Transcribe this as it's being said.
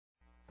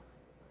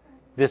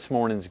This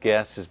morning's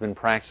guest has been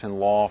practicing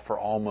law for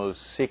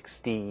almost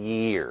 60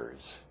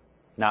 years.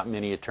 Not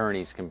many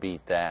attorneys can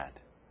beat that,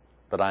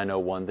 but I know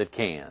one that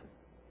can,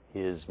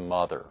 his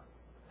mother.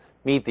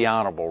 Meet the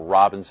Honorable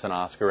Robinson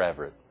Oscar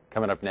Everett,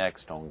 coming up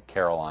next on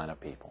Carolina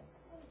People.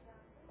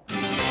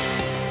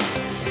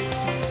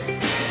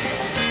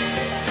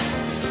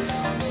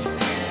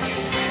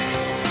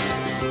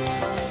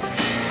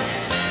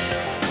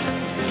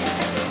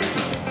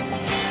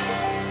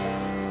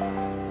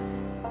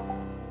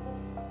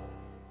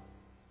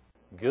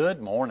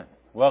 Good morning.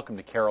 Welcome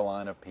to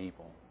Carolina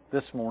People.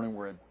 This morning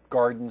we're at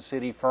Garden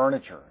City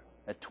Furniture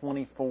at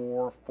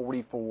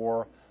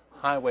 2444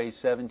 Highway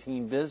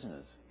 17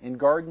 Business in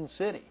Garden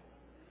City.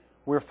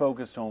 We're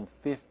focused on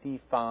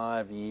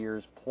 55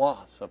 years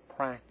plus of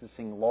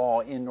practicing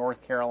law in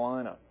North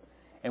Carolina.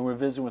 And we're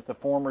visiting with the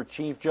former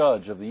Chief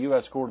Judge of the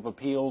U.S. Court of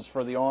Appeals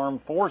for the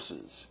Armed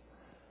Forces,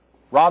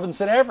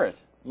 Robinson Everett.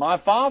 My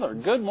father.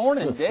 Good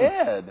morning,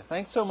 Dad.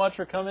 Thanks so much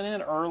for coming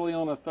in early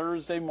on a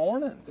Thursday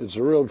morning. It's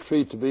a real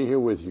treat to be here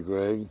with you,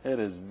 Greg. It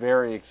is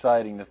very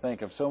exciting to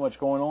think of so much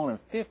going on in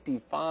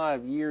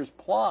 55 years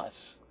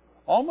plus.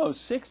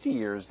 Almost 60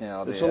 years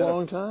now, Dad. It's a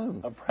long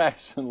time. Of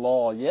practicing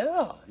law.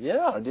 Yeah.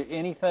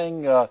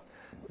 Anything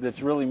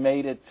that's really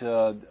made it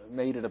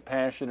a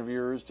passion of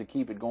yours to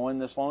keep it going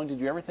this long?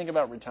 Did you ever think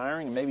about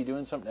retiring and maybe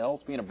doing something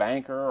else, being a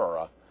banker or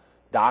a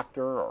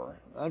doctor? Or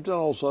I've done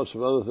all sorts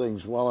of other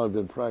things while I've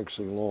been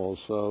practicing law,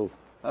 so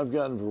I've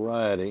gotten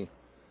variety.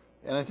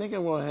 And I think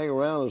I'm going to hang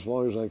around as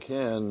long as I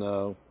can.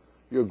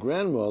 Your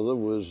grandmother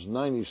was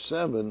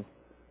 97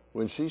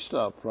 when she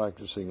stopped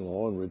practicing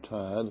law and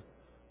retired.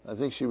 I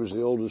think she was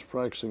the oldest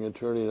practicing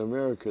attorney in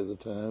America at the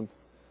time.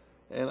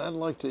 And I'd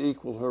like to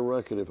equal her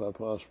record if I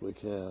possibly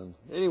can.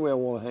 Anyway, I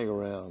want to hang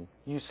around.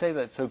 You say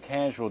that so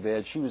casual,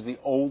 Dad. She was the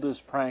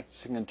oldest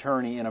practicing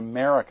attorney in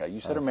America. You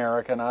said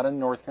America, not in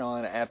North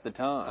Carolina at the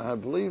time. I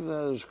believe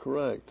that is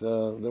correct. There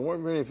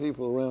weren't many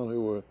people around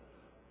who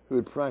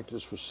had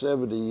practiced for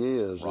 70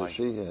 years as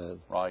she had.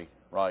 Right.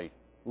 A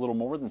little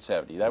more than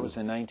 70. That was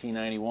in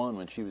 1991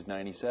 when she was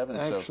 97.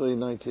 Actually,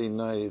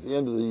 1990. At the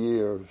end of the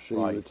year, she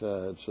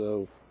retired.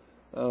 So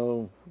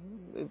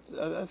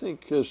I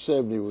think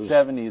 70 was...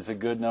 70 is a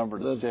good number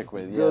to stick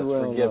with. Yes,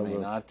 forgive me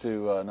not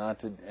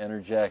to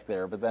interject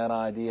there, but that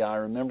idea, I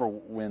remember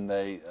when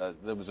there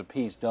was a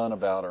piece done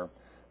about her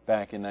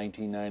back in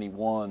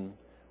 1991,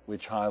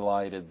 which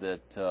highlighted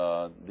that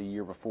the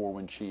year before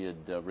when she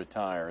had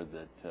retired,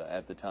 that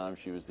at the time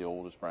she was the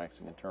oldest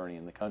practicing attorney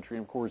in the country.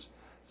 And of course,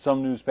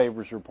 some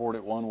newspapers report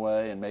it one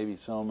way and maybe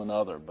some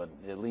another, but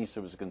at least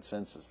there was a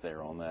consensus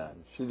there on that.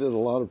 She did a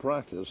lot of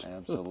practice.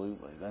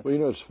 Absolutely. Well, you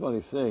know, it's a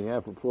funny thing.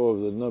 Apropos of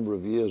the number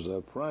of years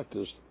I've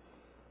practiced,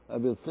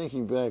 I've been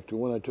thinking back to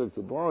when I took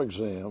the bar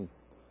exam,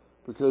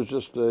 because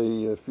just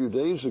a few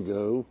days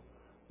ago,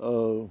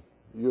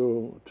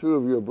 two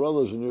of your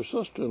brothers and your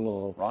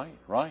sister-in-law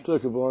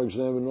took a bar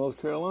exam in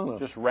North Carolina.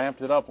 Just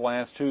wrapped it up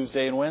last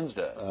Tuesday and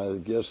Wednesday. I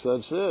guess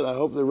that's it. I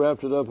hope they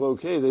wrapped it up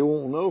okay. They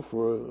won't know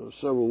for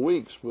several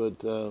weeks,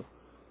 but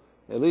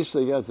at least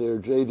they got their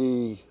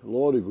J.D.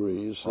 law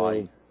degrees.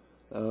 So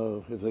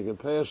if they can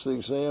pass the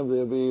exam,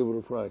 they'll be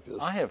able to practice.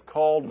 I have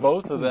called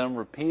both of them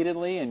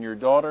repeatedly, and your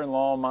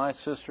daughter-in-law, my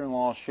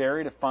sister-in-law,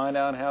 Sherry, to find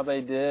out how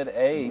they did.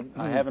 I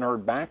haven't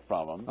heard back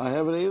from them. I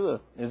haven't either.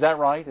 Is that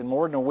right? In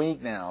more than a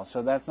week now,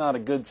 so that's not a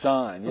good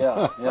sign.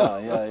 Yeah.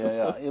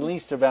 At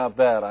least about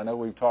that. I know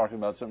we've talked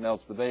about something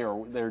else, but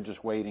they're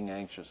just waiting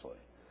anxiously.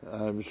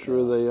 I'm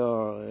sure they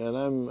are, and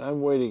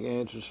I'm waiting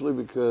anxiously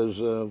because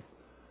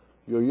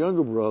your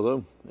younger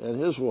brother and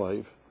his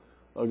wife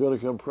are going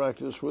to come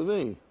practice with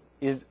me.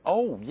 I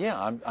don't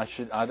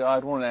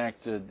want to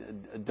act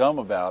dumb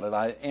about it.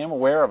 I am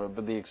aware of it,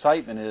 but the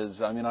excitement is,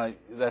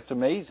 that's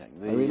amazing.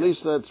 At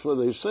least that's what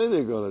they say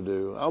they're going to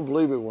do. I'll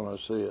believe it when I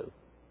see it.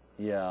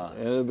 Yeah.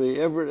 And it'll be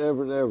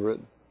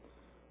Everett,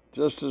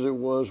 just as it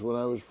was when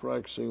I was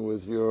practicing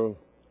with your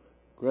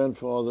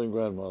grandfather and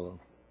grandmother.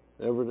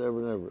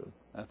 Everett.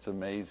 That's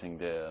amazing,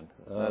 Dad.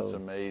 That's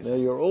amazing. Now,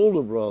 your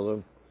older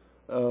brother,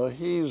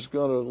 he's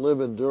going to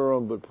live in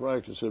Durham but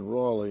practice in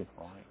Raleigh.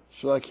 Right.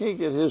 So I can't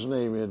get his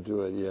name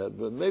into it yet,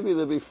 but maybe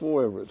there'll be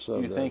four Everett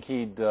someday.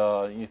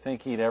 You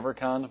think he'd ever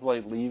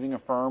contemplate leaving a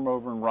firm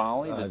over in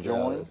Raleigh to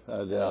join?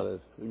 I doubt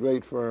it. A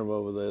great firm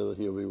over there that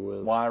he'll be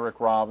with. Wyrick,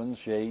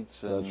 Robbins,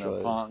 Yates, and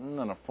Ponton,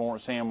 and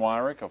Sam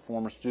Wyrick, a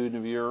former student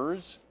of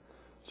yours.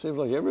 Seems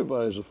like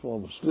everybody's a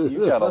former student.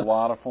 You've got a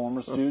lot of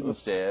former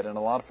students, Dad, and a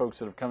lot of folks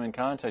that have come in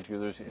contact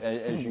with you.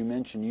 As you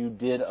mentioned, you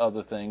did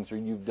other things, or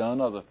you've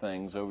done other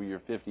things over your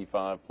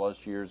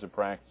 55-plus years of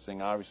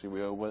practicing. Obviously,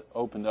 we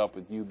opened up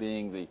with you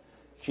being the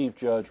Chief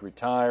Judge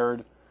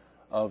retired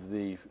of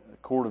the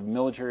Court of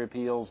Military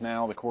Appeals,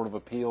 now the Court of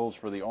Appeals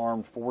for the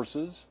Armed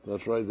Forces.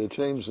 That's right. They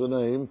changed the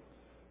name.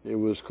 It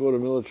was Court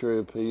of Military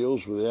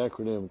Appeals with the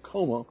acronym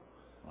COMA,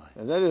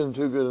 and that isn't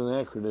too good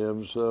an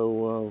acronym,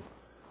 so...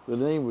 the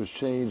name was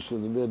changed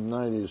in the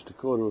mid-'90s to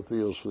Court of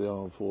Appeals for the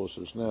Armed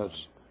Forces. Now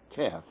it's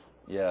CAF.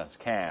 Yes,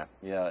 calf.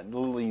 Yeah, a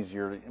little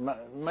easier.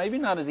 Maybe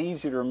not as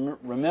easy to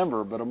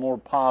remember, but a more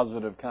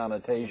positive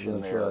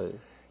connotation That's there. right.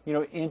 You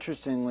know,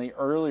 interestingly,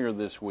 earlier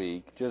this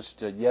week,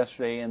 just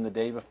yesterday and the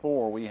day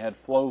before, we had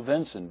Flo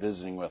Vincent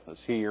visiting with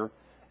us here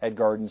at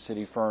Garden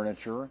City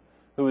Furniture,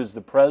 who is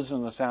the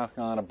president of the South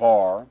Carolina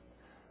Bar,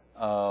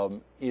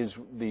 is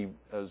the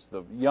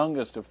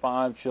youngest of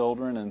 5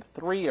 children, and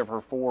 3 of her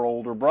 4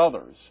 older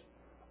brothers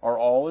are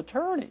all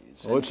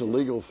attorneys. Oh, it's a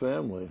legal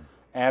family.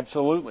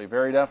 Absolutely,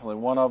 very definitely.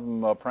 One of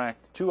them,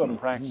 2 of them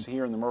practice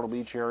here in the Myrtle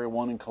Beach area,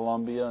 one in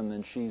Columbia, and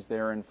then she's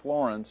there in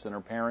Florence, and her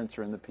parents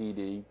are in the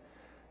PD.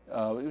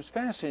 It was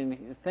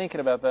fascinating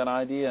thinking about that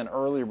idea, and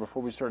earlier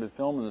before we started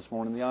filming this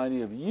morning, the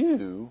idea of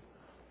you,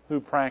 who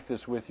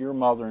practiced with your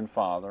mother and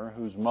father,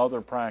 whose mother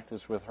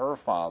practiced with her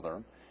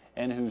father,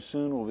 and who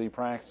soon will be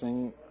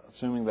practicing,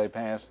 assuming they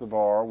pass the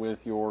bar,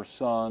 with your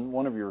son,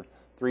 one of your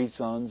 3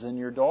 sons, and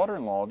your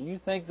daughter-in-law. Do you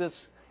think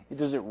this,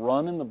 does it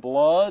run in the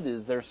blood?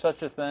 Is there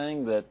such a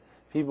thing that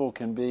people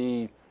can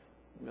be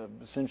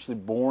essentially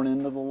born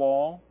into the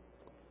law?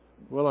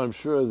 Well, I'm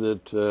sure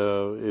that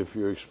if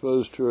you're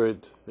exposed to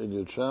it in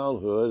your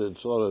childhood, it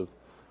sort of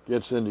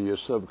gets into your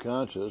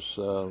subconscious.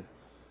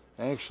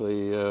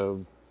 Actually,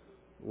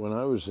 when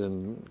I was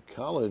in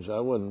college,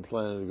 I wasn't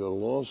planning to go to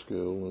law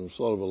school. It was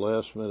sort of a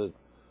last-minute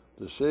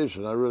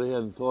decision. I really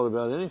hadn't thought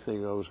about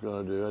anything I was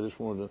going to do. I just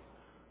wanted to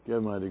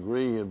get my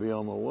degree and be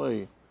on my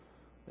way.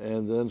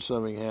 And then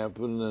something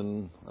happened,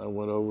 and I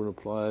went over and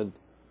applied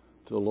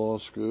to law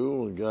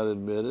school and got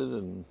admitted,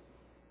 and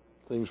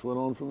things went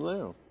on from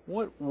there.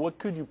 What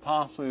could you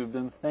possibly have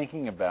been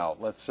thinking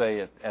about, let's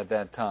say, at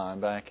that time,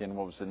 back in,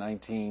 what was it,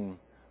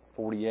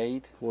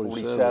 1948?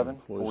 47?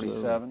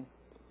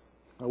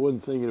 I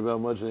wasn't thinking about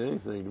much of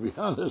anything, to be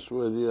honest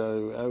with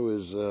you. I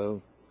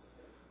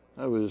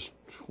was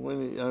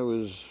 20,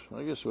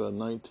 I guess about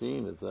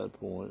 19 at that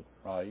point.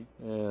 Right.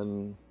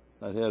 And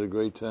I'd had a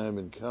great time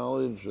in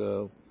college.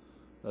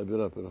 I'd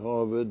been up at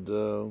Harvard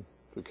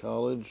for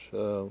college.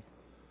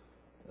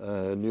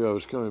 I knew I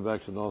was coming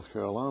back to North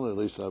Carolina, at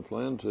least I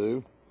planned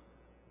to,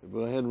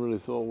 but I hadn't really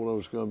thought what I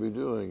was going to be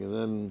doing. And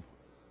then,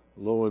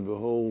 lo and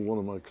behold, one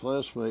of my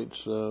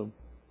classmates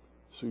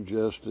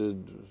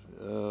suggested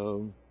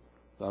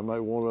I might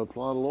want to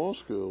apply to law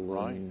school.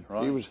 Right, and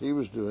right. He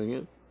was doing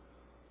it,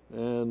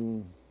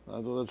 and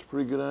I thought that's a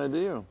pretty good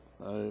idea.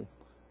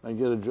 I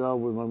get a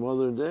job with my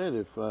mother and dad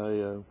if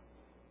I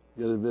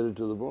get admitted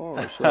to the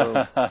bar.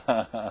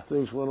 So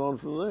things went on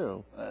from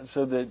there.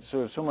 So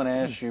if someone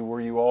asked you,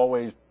 were you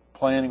always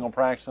planning on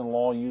practicing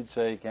law, you'd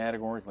say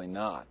categorically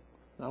not.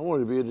 I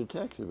wanted to be a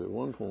detective at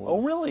one point. Oh,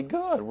 really?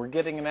 Good. We're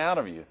getting it out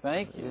of you.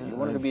 Thank you. Yeah, You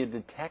wanted to be a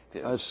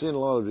detective. I'd seen a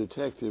lot of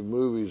detective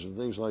movies and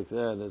things like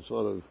that, and it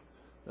sort of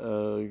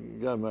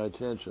got my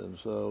attention.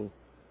 So,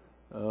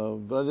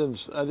 but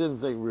I didn't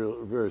think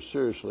very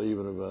seriously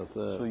even about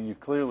that. So you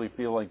clearly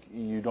feel like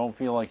you don't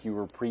feel like you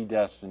were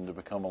predestined to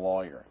become a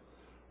lawyer.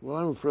 Well,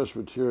 I'm a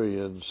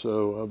Presbyterian,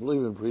 so I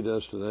believe in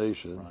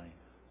predestination. Right.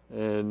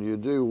 And you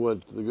do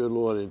what the good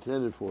Lord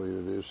intended for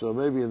you to do. So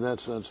maybe in that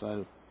sense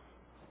I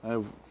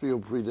feel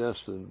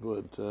predestined,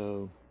 but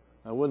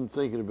I wasn't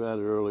thinking about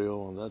it early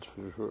on, that's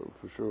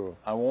for sure.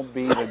 I won't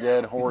beat a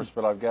dead horse,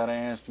 but I've got to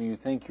ask, do you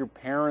think your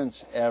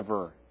parents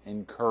ever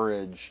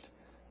encouraged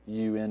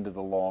you into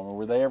the law? Or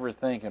were they ever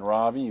thinking,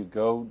 Robbie, you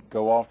go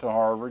off to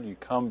Harvard, you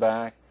come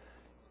back?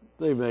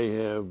 They may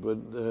have, but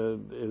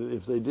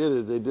if they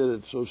did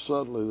it so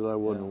subtly that I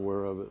wasn't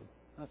aware of it.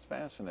 That's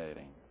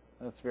fascinating.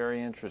 That's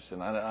very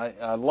interesting.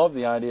 I love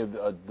the idea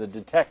of the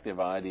detective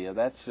idea.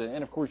 That's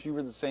and of course you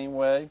were the same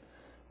way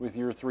with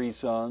your 3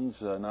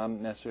 sons, not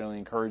necessarily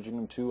encouraging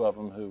them, 2 of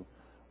them who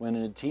went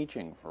into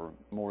teaching for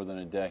more than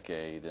a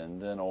decade and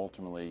then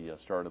ultimately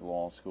started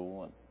law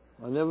school. And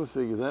I never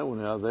figured that one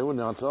out. They were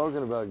not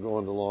talking about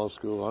going to law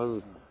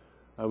school.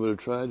 I would have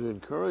tried to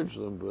encourage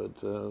them, but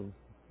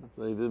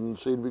they didn't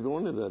seem to be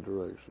going in that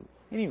direction.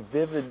 Any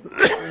vivid,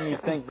 when you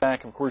think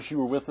back, of course, you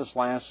were with us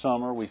last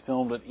summer. We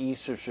filmed at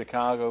East of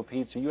Chicago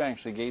Pizza. You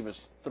actually gave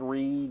us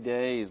 3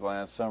 days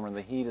last summer in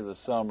the heat of the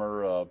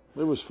summer.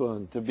 It was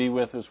fun. To be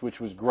with us, which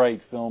was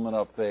great filming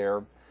up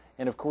there.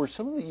 And, of course,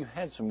 you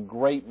had some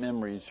great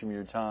memories from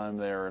your time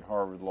there at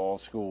Harvard Law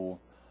School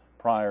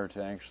prior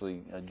to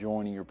actually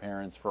joining your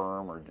parents'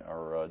 firm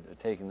or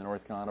taking the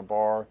North Carolina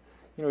bar.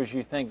 You know, as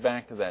you think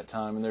back to that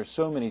time, and there's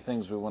so many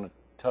things we want to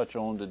touch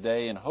on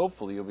today, and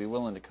hopefully you'll be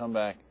willing to come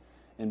back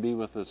and be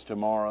with us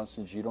tomorrow,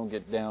 since you don't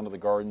get down to the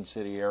Garden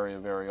City area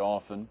very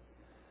often.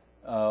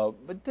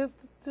 But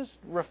just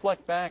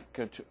reflect back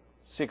to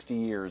 60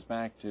 years,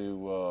 back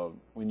to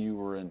when you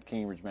were in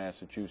Cambridge,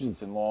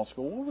 Massachusetts in law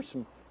school. What were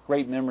some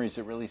great memories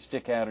that really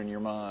stick out in your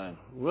mind?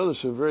 Well, there's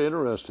some very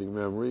interesting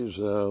memories.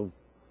 One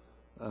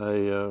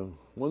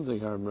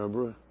thing I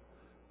remember,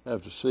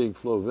 after seeing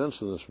Flo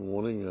Vincent this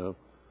morning,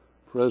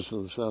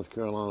 president of the South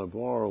Carolina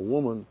Bar, a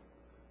woman,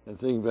 and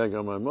thinking back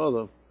on my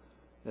mother,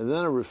 and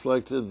then I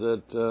reflected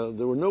that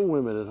there were no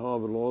women at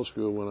Harvard Law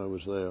School when I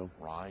was there.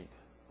 Right.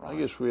 I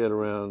guess we had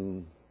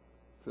around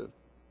 1,200,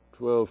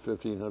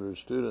 1,500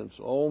 students,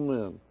 all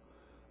men.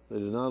 They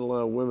did not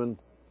allow women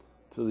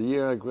to the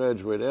year I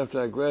graduated. After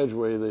I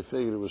graduated, they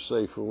figured it was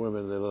safe for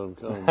women. They let them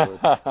come,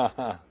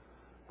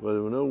 but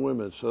there were no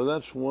women. So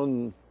that's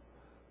one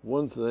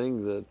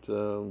thing that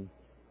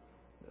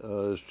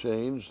has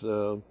changed.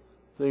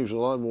 Things are a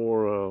lot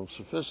more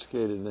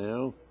sophisticated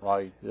now.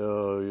 Right.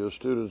 Your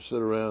students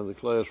sit around the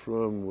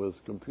classroom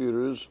with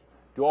computers.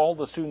 Do all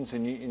the students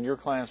in your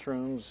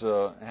classrooms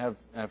have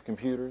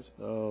computers?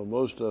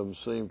 Most of them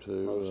seem to.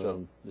 Most of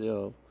them.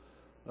 Yeah.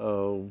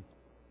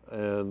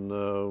 And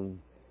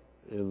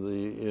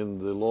in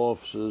the law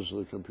offices,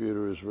 the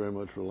computer is very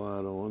much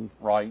relied on.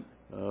 Right.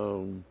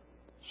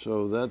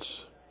 So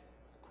that's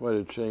quite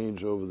a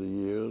change over the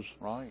years.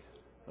 Right.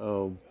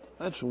 I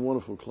had some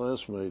wonderful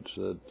classmates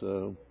at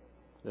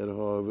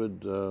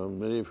Harvard,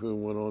 many of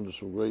whom went on to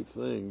some great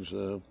things.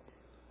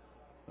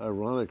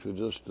 Ironically,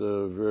 just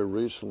very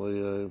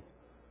recently, I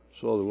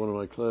saw that one of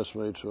my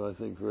classmates, who I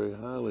think very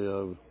highly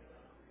of,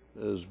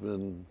 who's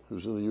in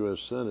the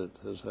U.S. Senate,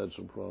 has had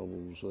some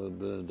problems,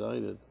 been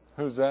indicted.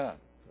 Who's that?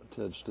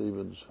 Ted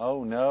Stevens.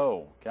 Oh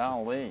no,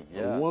 golly,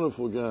 yeah. A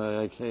wonderful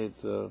guy. I can't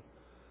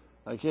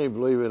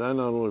believe it. I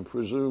not only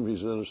presume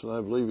he's innocent,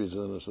 I believe he's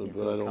innocent,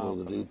 but I don't know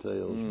the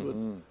details. Mm-hmm. But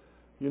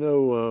you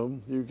know,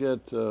 you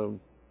get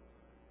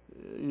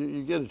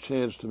a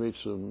chance to meet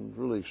some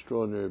really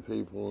extraordinary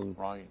people, and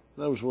right.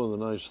 That was one of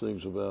the nice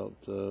things about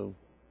law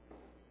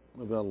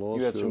school.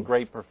 You had some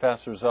great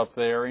professors up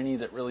there. Any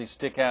that really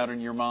stick out in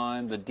your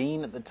mind? The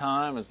dean at the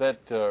time, was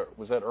that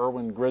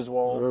Erwin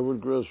Griswold? Erwin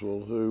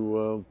Griswold,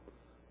 who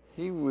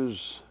he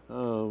was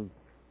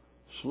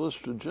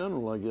Solicitor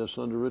General, I guess,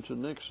 under Richard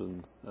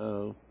Nixon.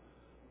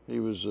 He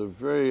was a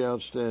very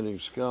outstanding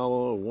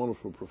scholar, a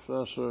wonderful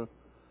professor.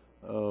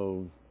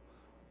 A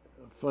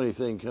funny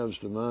thing comes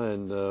to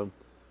mind.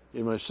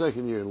 In my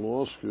second year in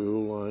law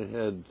school, I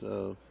had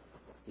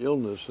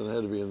illness and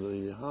had to be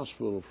in the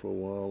hospital for a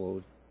while, or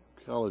the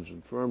college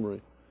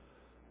infirmary,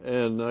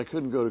 and I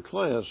couldn't go to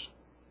class.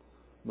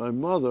 My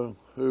mother,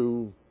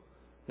 who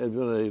had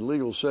been a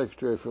legal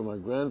secretary for my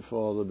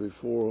grandfather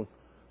before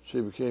she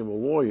became a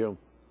lawyer,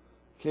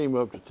 came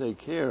up to take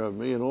care of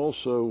me and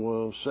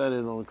also sat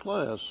in on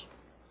class.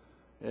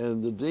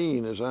 And the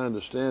dean, as I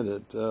understand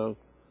it,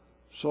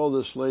 saw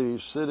this lady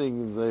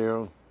sitting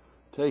there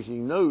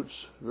taking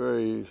notes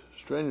very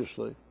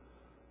strenuously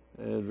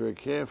and very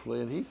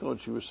carefully, and he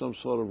thought she was some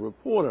sort of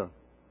reporter.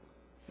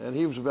 And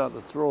he was about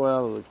to throw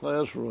out of the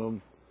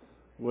classroom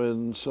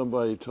when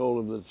somebody told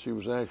him that she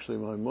was actually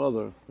my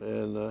mother,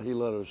 and he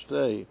let her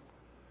stay.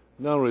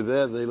 Not only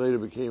that, they later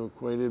became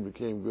acquainted,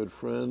 became good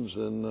friends,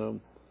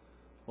 and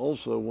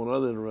also one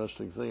other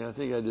interesting thing, I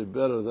think I did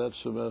better that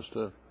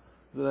semester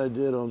than I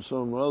did on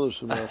some other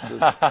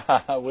semesters.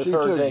 With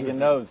her taking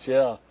notes,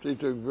 yeah. She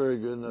took very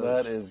good notes.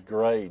 That is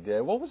great.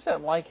 What was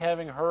that like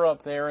having her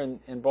up there in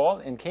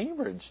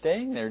Cambridge,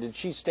 staying there? Did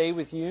she stay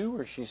with you,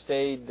 or she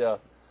stayed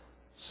separate?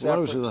 When I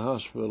was in the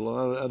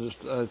hospital,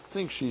 I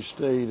think she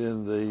stayed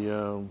in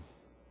the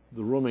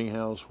rooming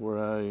house where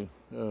I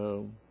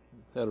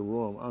had a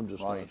room. I'm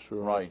just not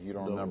sure. Right, you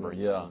don't remember.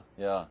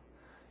 Yeah.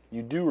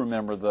 You do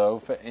remember,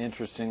 though,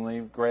 interestingly,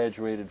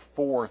 graduated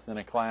fourth in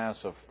a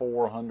class of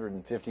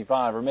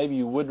 455, or maybe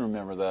you wouldn't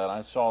remember that.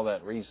 I saw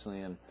that recently.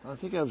 And I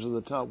think I was in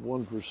the top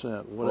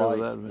 1%, whatever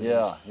that means.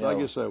 Yeah. So I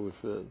guess that would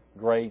fit.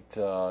 Great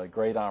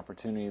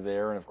opportunity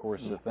there, and of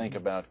course to think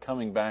about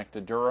coming back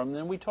to Durham.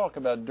 Then we talk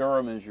about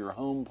Durham as your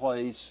home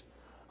place.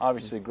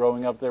 Obviously,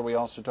 growing up there, we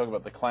also talk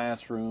about the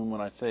classroom. When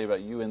I say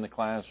about you in the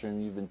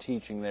classroom, you've been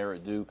teaching there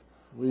at Duke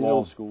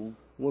Law School.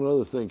 One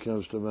other thing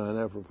comes to mind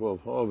apropos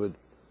of Harvard.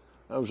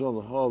 I was on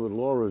the Harvard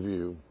Law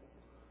Review,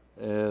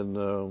 and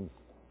I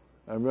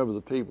remember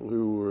the people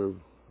who were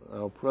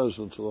our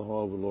presidents of the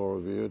Harvard Law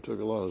Review. It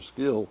took a lot of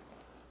skill.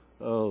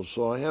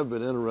 So I have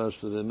been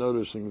interested in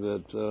noticing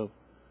that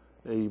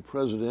a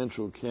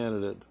presidential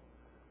candidate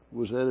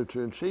was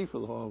editor-in-chief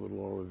of the Harvard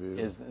Law Review.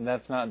 And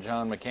that's not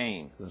John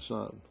McCain? That's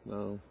not,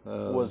 no.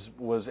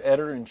 Was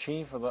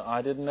editor-in-chief of the,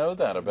 I didn't know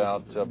that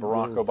about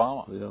Barack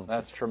Obama. Yeah.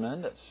 That's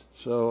tremendous.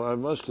 So I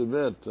must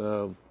admit,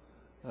 I'm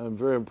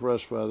very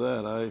impressed by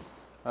that.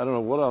 I don't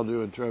know what I'll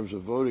do in terms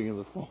of voting in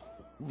the fall,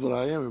 but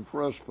I am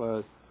impressed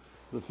by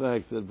the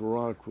fact that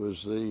Barack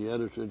was the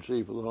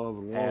editor-in-chief of the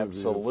Harvard Law Review.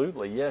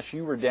 Absolutely. Yes,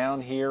 you were down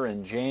here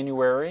in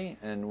January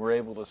and were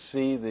able to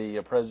see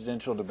the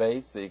presidential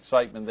debates, the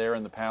excitement there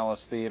in the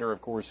Palace Theater.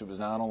 Of course, it was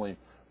not only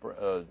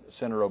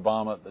Senator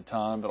Obama at the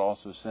time, but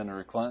also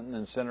Senator Clinton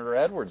and Senator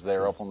Edwards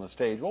there up on the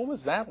stage. What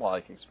was that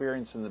like,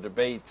 experiencing the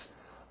debates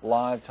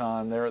live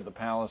time there at the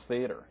Palace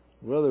Theater?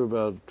 Well, there were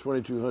about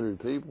 2,200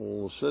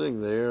 people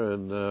sitting there,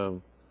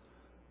 and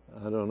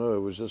I don't know, it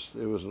was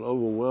an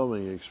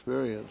overwhelming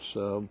experience.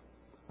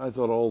 I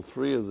thought all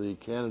three of the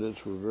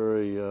candidates were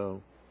very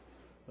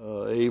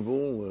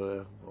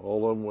able.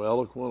 All of them were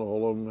eloquent.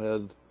 All of them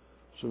had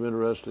some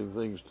interesting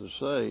things to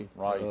say.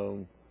 Right.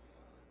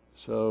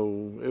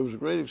 So it was a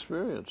great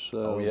experience.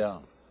 Oh yeah.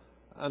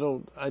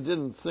 I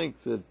didn't think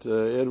that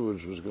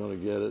Edwards was going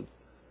to get it,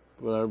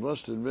 but I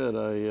must admit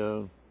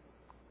I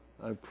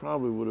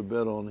probably would have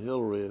bet on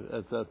Hillary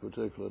at that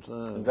particular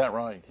time. Is that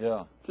right?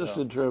 Yeah. Just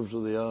in terms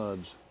of the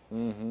odds.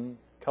 Mm-hmm.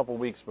 A couple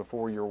weeks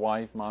before your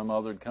wife, my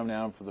mother, had come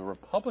down for the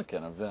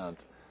Republican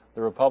event,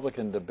 the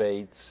Republican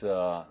debates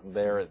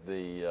there at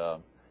the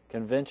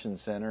convention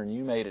center, and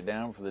you made it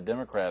down for the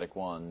Democratic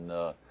one.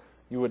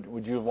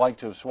 Would you have liked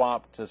to have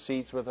swapped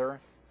seats with her?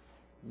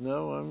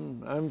 No,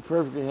 I'm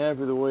perfectly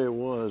happy the way it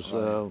was.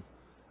 Right.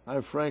 I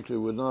frankly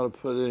would not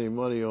have put any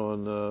money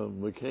on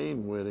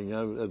McCain winning.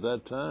 At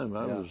that time,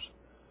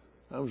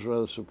 I was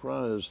rather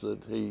surprised that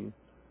he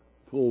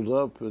pulled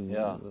up and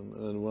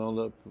wound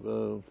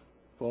up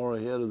far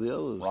ahead of the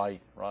others.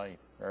 Right,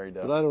 very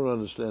definitely. But I don't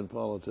understand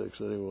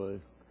politics anyway.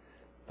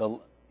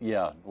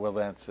 Well,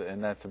 that's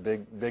a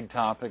big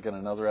topic and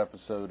another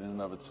episode in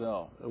and of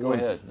itself. Go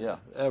ahead. Yeah.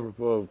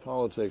 Apropos of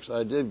politics,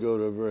 I did go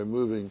to a very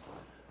moving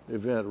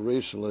event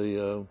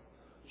recently.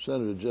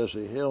 Senator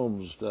Jesse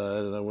Helms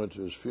died, and I went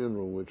to his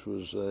funeral, which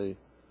was a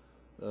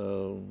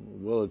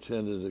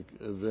well-attended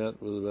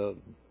event with about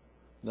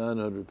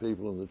 900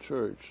 people in the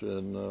church.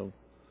 And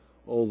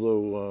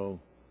although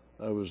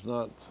I was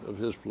not of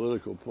his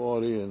political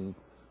party and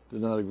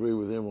did not agree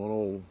with him on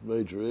all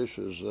major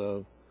issues,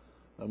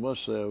 I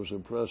must say I was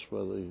impressed by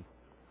the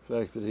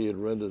fact that he had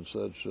rendered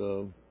such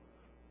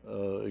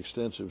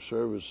extensive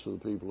service to the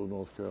people of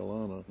North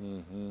Carolina,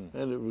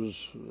 and it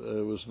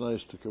was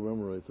nice to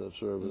commemorate that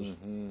service.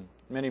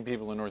 Many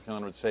people in North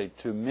Carolina would say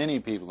to many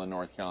people in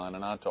North Carolina,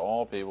 not to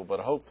all people, but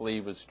hopefully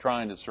he was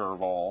trying to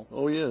serve all.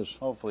 Oh yes.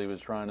 Hopefully he was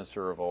trying to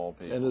serve all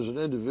people. And as an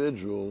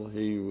individual,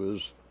 he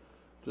was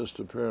just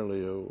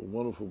apparently a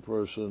wonderful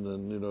person,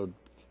 and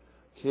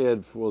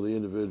cared for the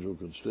individual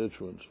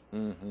constituents,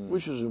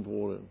 which is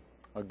important.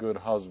 A good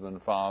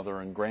husband,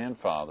 father, and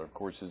grandfather. Of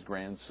course, his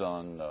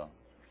grandson,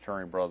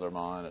 fraternity brother of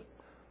mine at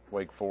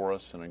Wake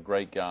Forest, and a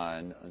great guy,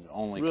 and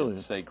only could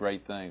say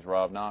great things.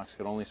 Rob Knox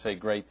could only say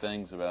great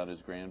things about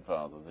his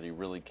grandfather, that he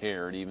really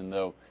cared, even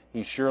though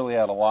he surely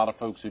had a lot of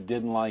folks who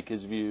didn't like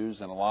his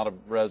views and a lot of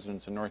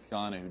residents in North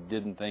Carolina who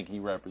didn't think he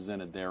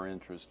represented their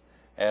interest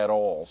at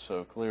all.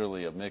 So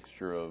clearly a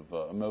mixture of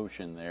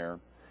emotion there,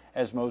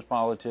 as most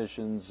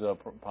politicians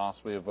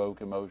possibly evoke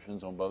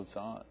emotions on both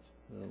sides.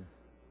 Yeah.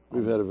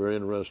 We've had a very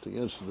interesting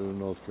incident in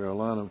North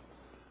Carolina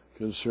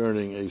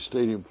concerning a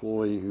state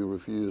employee who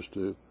refused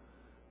to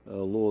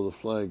lower the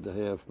flag to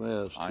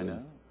half-mast. I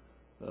know.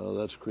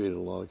 That's created a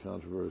lot of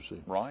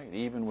controversy. Right,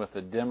 even with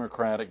a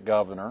Democratic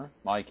governor,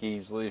 Mike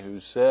Easley, who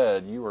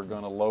said you are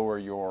going to lower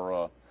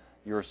your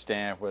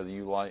staff whether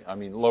you like,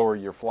 lower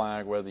your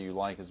flag whether you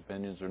like his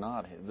opinions or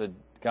not. The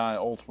guy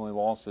ultimately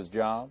lost his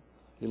job.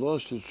 He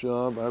lost his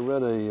job. I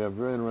read a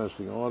very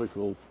interesting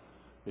article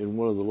in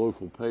one of the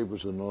local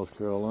papers in North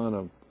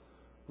Carolina,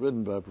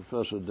 written by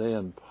Professor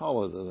Dan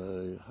Pollitt,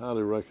 a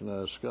highly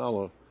recognized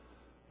scholar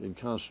in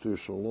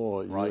constitutional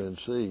law at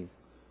UNC.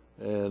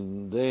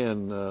 And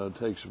Dan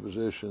takes a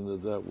position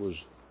that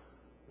was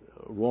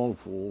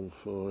wrongful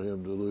for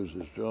him to lose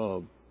his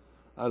job.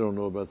 I don't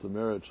know about the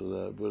merits of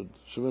that, but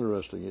some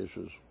interesting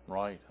issues.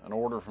 Right. An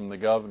order from the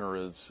governor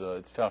is,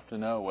 it's tough to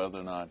know whether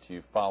or not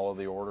you follow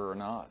the order or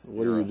not.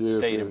 What do you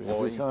do if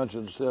your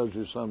conscience tells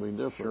you something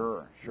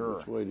different? Sure.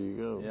 Which way do you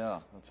go? Yeah,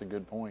 that's a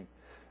good point.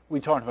 We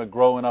talked about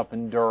growing up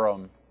in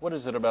Durham. What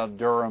is it about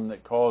Durham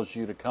that caused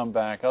you to come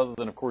back, other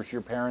than, of course,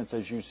 your parents,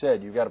 as you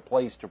said, you got a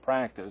place to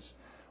practice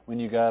when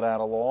you got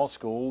out of law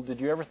school?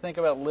 Did you ever think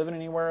about living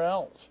anywhere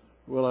else?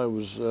 Well, I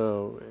was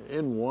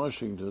in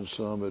Washington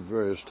some at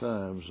various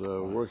times,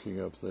 working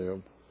up there,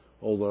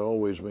 although I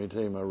always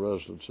maintained my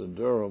residence in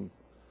Durham.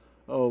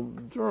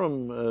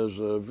 Durham is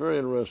a very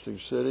interesting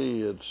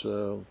city. It's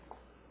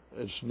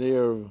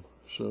near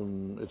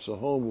it's the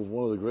home of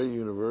one of the great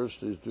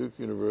universities, Duke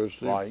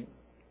University. Right.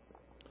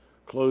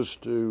 Close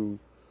to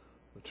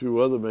two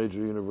other major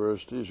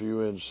universities,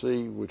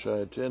 UNC, which I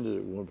attended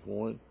at one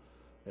point,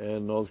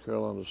 and North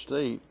Carolina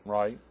State.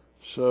 Right.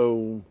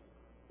 So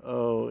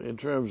in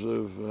terms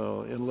of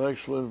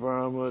intellectual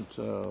environment,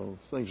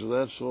 things of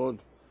that sort,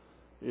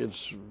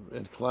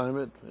 and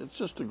climate, it's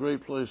just a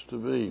great place to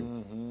be.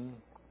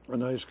 A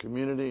nice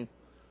community,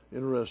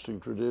 interesting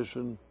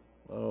tradition.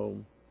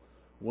 One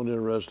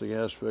interesting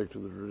aspect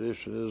of the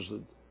tradition is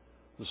that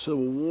the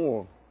Civil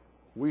War,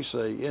 we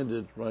say,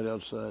 ended right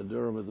outside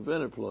Durham at the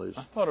Bennett Place.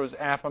 I thought it was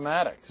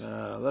Appomattox.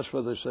 That's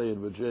what they say in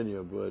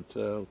Virginia,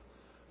 but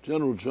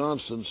General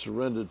Johnson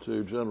surrendered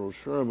to General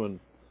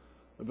Sherman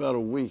about a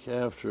week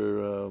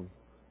after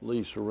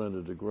Lee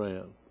surrendered to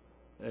Grant.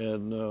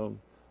 And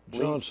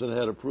Johnson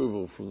had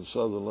approval from the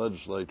Southern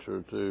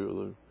legislature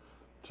to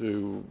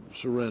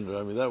surrender.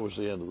 I mean, that was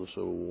the end of the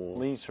Civil War.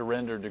 Lee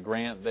surrendered to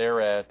Grant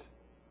there at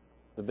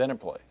the Bennett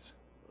Place.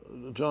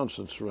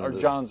 Johnson surrendered.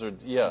 Or Johnson,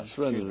 yeah.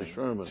 Surrendered to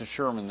Sherman. To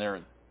Sherman there.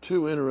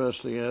 Two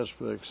interesting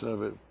aspects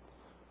of it.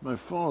 My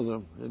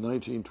father, in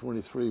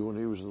 1923, when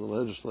he was in the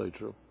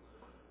legislature,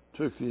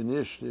 took the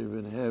initiative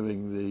in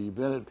having the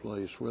Bennett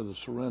Place, where the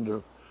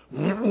surrender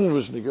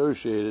was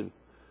negotiated,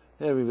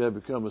 having that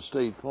become a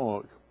state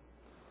park.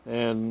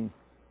 And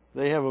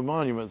they have a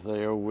monument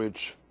there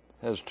which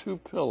has two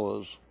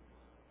pillars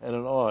and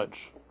an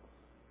arch.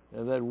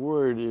 And that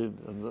word,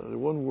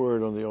 one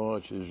word on the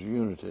arch is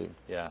unity.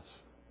 Yes.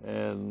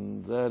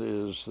 and that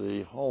is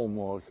the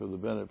hallmark of the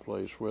Bennett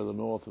place, where the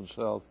North and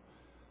South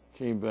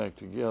came back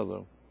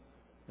together.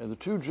 And the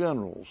two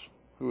generals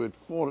who had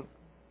fought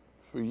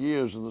for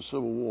years in the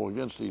Civil War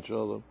against each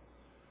other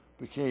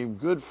became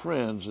good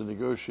friends in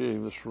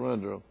negotiating the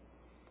surrender.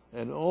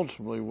 And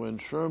ultimately, when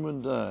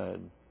Sherman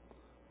died,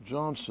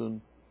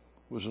 Johnson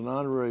was an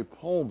honorary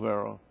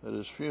pallbearer at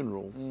his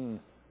funeral.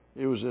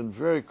 It was in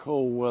very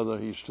cold weather.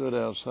 He stood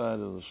outside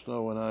in the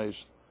snow and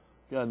ice,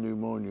 got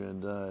pneumonia,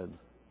 and died.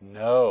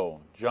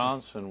 No,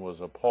 Johnson was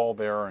a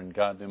pallbearer and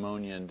got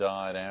pneumonia and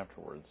died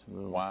afterwards.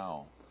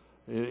 Wow.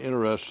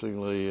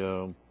 Interestingly,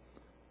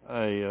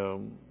 I've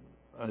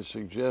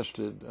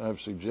suggested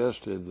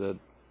that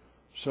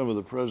some of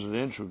the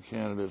presidential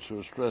candidates who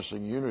are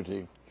stressing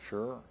unity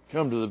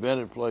come to the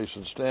Bennett place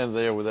and stand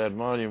there with that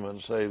monument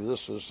and say,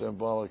 this is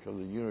symbolic of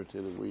the unity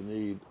that we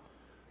need.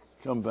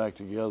 Come back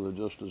together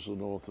just as the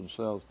North and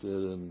South did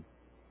in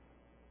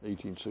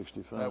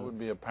 1865. That would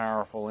be a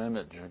powerful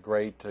image, a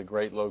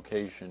great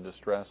location to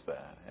stress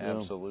that.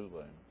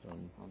 Absolutely.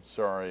 I'm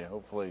sorry.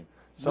 Hopefully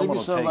someone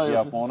will take you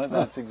up on it.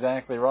 That's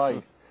exactly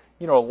right.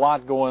 You know, a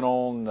lot going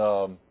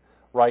on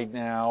right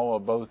now,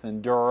 both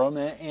in Durham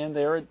and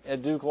there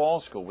at Duke Law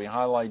School. We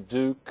highlight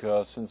Duke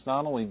since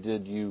not only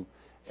did you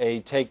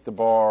take the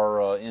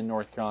bar in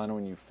North Carolina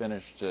when you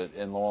finished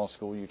in law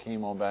school, you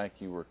came on back,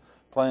 you were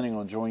planning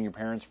on joining your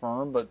parents'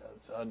 firm, but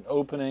an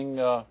opening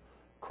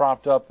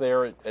cropped up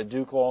there at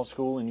Duke Law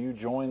School, and you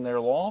joined their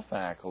law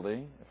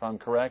faculty, if I'm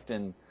correct,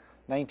 in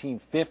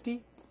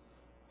 1950?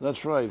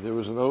 That's right. There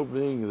was an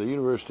opening. The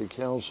University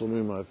Council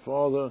knew my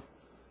father,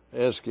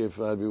 asked if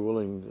I'd be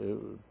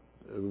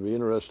would be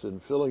interested in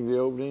filling the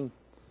opening,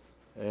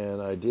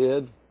 and I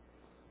did.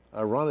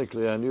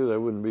 Ironically, I knew that I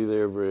wouldn't be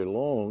there very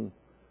long,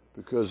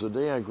 because the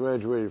day I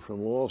graduated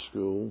from law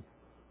school,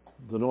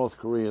 the North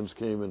Koreans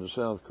came into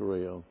South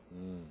Korea,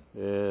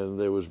 and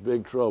there was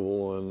big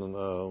trouble,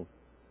 and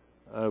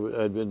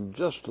I'd been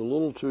just a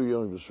little too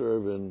young to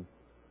serve in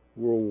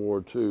World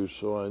War II,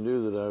 so I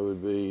knew that I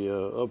would be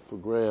up for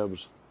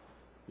grabs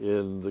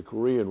in the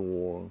Korean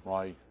War,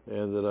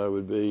 and that I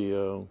would be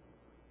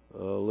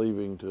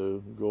leaving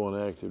to go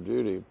on active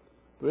duty.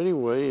 But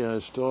anyway, I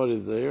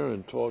started there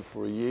and taught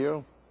for a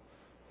year,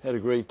 had a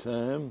great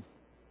time,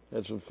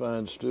 had some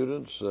fine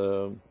students,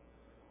 and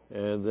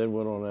then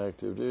went on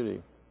active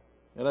duty.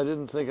 And I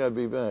didn't think I'd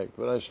be back,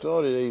 but I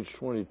started at age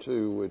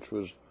 22, which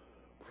was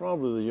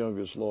probably the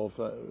youngest law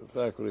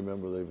faculty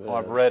member they've had. Well,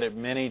 I've read it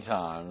many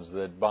times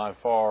that by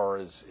far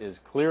is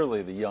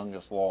clearly the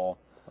youngest law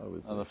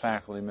the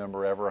faculty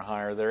member ever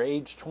hired. They're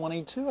age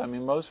 22. I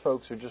mean, most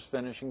folks are just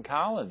finishing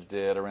college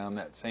dead around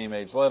that same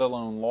age, let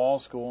alone law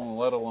school and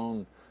let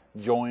alone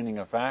joining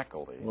a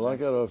faculty. Well, I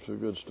got off to a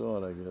good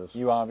start, I guess.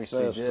 You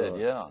obviously did,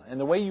 yeah. And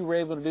the way you were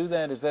able to do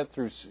that, is that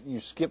through, you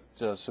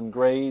skipped some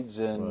grades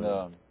in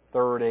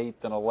 3rd,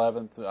 8th, and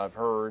 11th, I've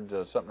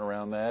heard, something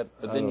around that.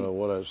 But I don't know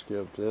what I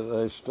skipped.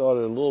 I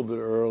started a little bit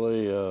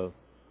early,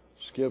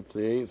 skipped the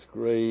 8th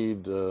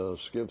grade,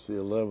 skipped the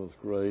 11th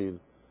grade,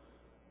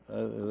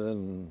 and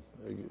then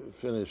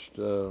finished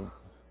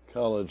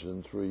college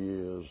in 3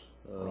 years.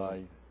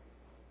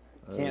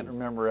 Can't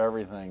remember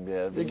everything,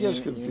 Dad. It gets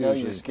confusing. You know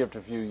you skipped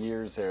a few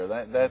years there.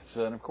 That's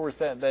and of course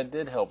that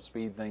did help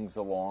speed things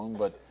along.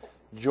 But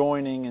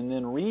joining and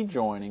then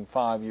rejoining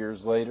 5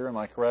 years later, am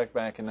I correct?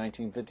 Back in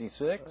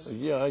 1956.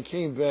 Yeah, I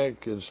came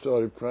back and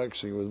started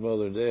practicing with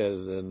Mother and Dad,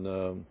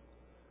 and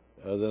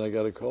then I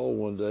got a call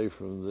one day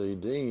from the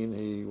dean.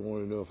 He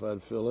wanted to know if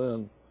I'd fill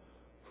in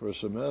for a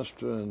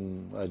semester,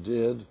 and I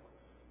did,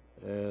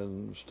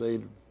 and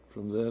stayed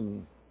from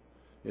then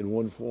in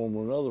one form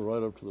or another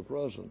right up to the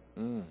present.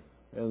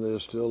 And they're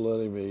still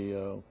letting me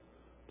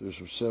do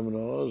some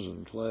seminars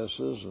and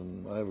classes,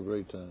 and I have a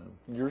great time.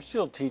 You're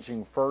still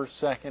teaching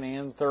 1st, 2nd,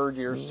 and 3rd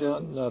year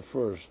students? Not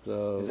first.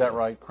 Is that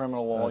right?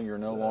 Criminal law, you're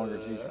no longer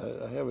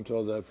teaching? I haven't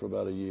taught that for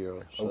about a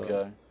year. So.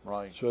 Okay,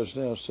 right. So it's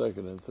now 2nd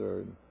and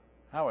 3rd.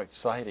 How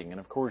exciting. And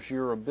of course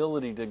your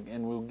ability to,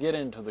 and we'll get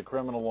into the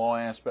criminal law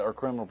aspect, or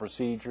criminal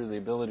procedure, the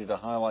ability to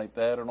highlight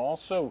that, and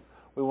also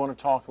we want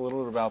to talk a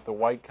little bit about the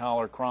White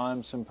Collar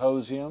Crime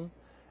Symposium,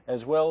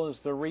 as well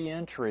as the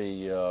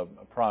reentry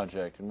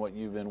project and what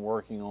you've been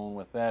working on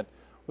with that.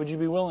 Would you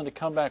be willing to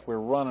come back? We're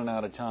running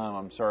out of time,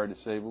 I'm sorry to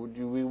say, but would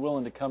you be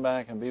willing to come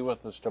back and be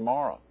with us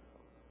tomorrow?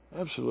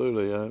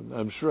 Absolutely.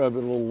 I'm sure I've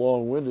been a little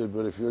long-winded,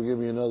 but if you'll give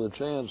me another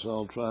chance,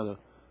 I'll try to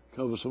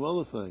cover some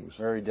other things.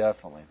 Very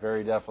definitely,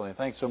 very definitely.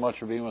 Thanks so much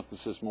for being with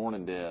us this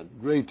morning, Dad.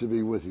 Great to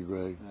be with you,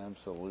 Greg.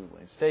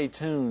 Absolutely. Stay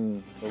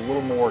tuned for a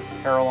little more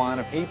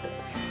Carolina People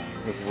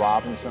with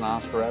Robinson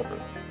Oscar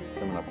Everett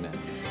coming up next.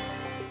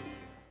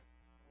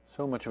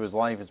 So much of his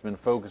life has been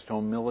focused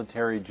on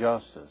military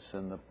justice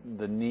and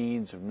the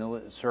needs of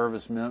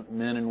service men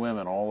and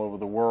women all over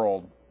the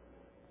world.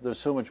 There's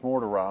so much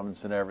more to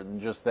Robinson Everett than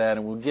just that,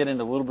 and we'll get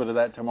into a little bit of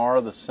that tomorrow,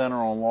 the Center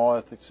on Law,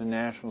 Ethics, and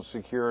National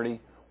Security,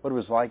 what it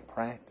was like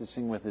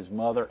practicing with his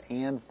mother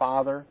and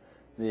father.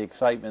 The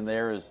excitement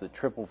there is the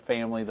triple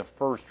family, the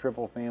first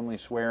triple family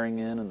swearing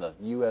in the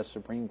U.S.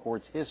 Supreme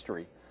Court's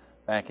history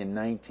back in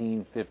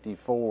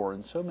 1954,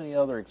 and so many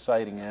other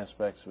exciting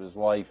aspects of his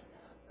life.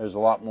 There's a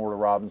lot more to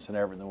Robinson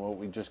Everett than what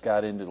we just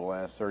got into the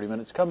last 30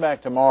 minutes. Come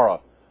back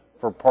tomorrow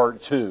for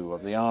part 2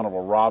 of the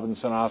Honorable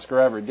Robinson Oscar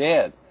Everett.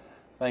 Dad,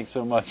 thanks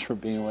so much for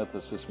being with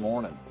us this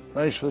morning.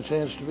 Thanks for the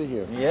chance to be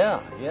here. Yeah.